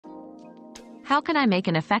How can I make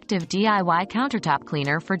an effective DIY countertop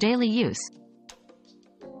cleaner for daily use?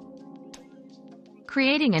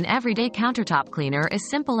 Creating an everyday countertop cleaner is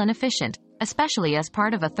simple and efficient, especially as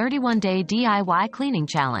part of a 31-day DIY cleaning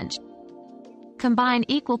challenge. Combine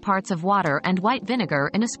equal parts of water and white vinegar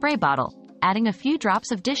in a spray bottle, adding a few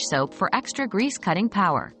drops of dish soap for extra grease-cutting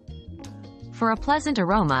power. For a pleasant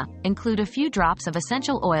aroma, include a few drops of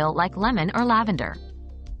essential oil like lemon or lavender.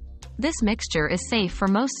 This mixture is safe for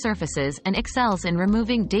most surfaces and excels in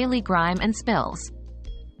removing daily grime and spills.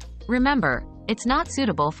 Remember, it's not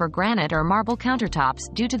suitable for granite or marble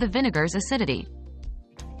countertops due to the vinegar's acidity.